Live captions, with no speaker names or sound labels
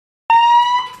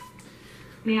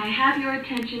May I have your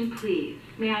attention, please?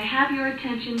 May I have your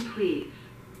attention, please?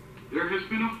 There has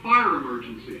been a fire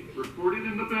emergency reported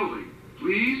in the building.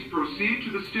 Please proceed to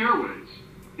the stairways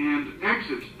and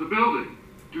exit the building.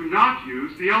 Do not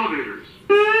use the elevators.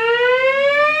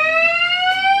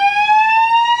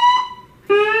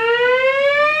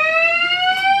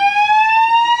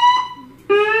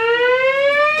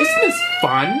 Isn't this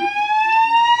fun?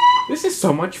 This is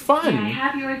so much fun. May I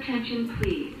have your attention,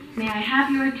 please? May I have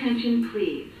your attention,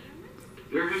 please?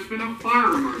 There has been a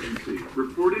fire emergency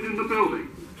reported in the building.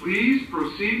 Please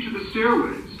proceed to the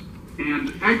stairways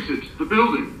and exit the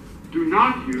building. Do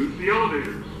not use the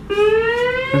elevators.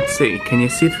 Let's see. Can you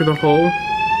see through the hole?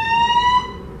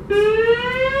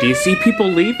 Do you see people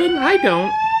leaving? I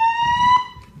don't.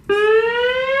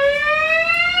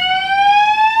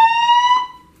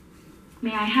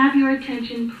 May I have your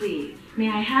attention, please? May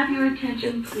I have your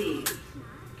attention, please?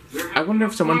 I wonder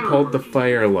if someone pulled the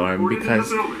fire alarm because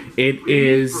it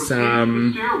is,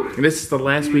 this is the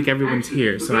last week everyone's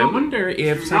here. So I wonder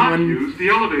if someone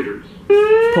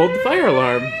pulled the fire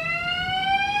alarm.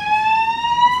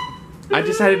 I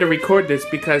decided to record this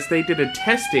because they did a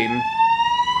testing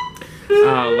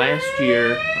last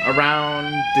year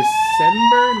around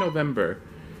November.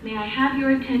 May I have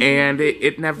your attention? And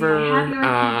it never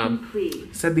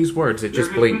said these words. It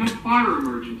just blinked. There has been a fire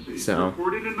emergency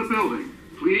reported in the building.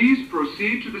 Please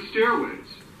proceed to the stairways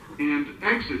and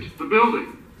exit the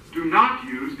building. Do not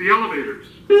use the elevators.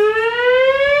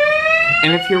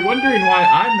 And if you're wondering why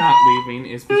I'm not leaving,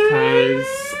 is because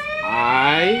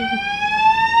I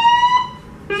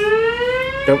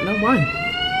don't know why.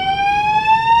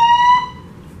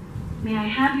 May I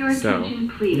have your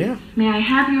attention, please? Yeah. May I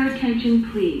have your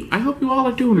attention, please? I hope you all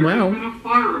are doing well. There has been a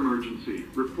fire emergency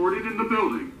reported in the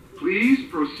building. Please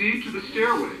proceed to the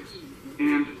stairways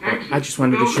and exit. I just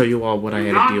wanted to show you all what I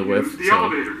had to deal with. The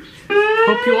elevators.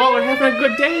 Hope you all are having a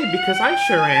good day, because I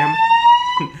sure am.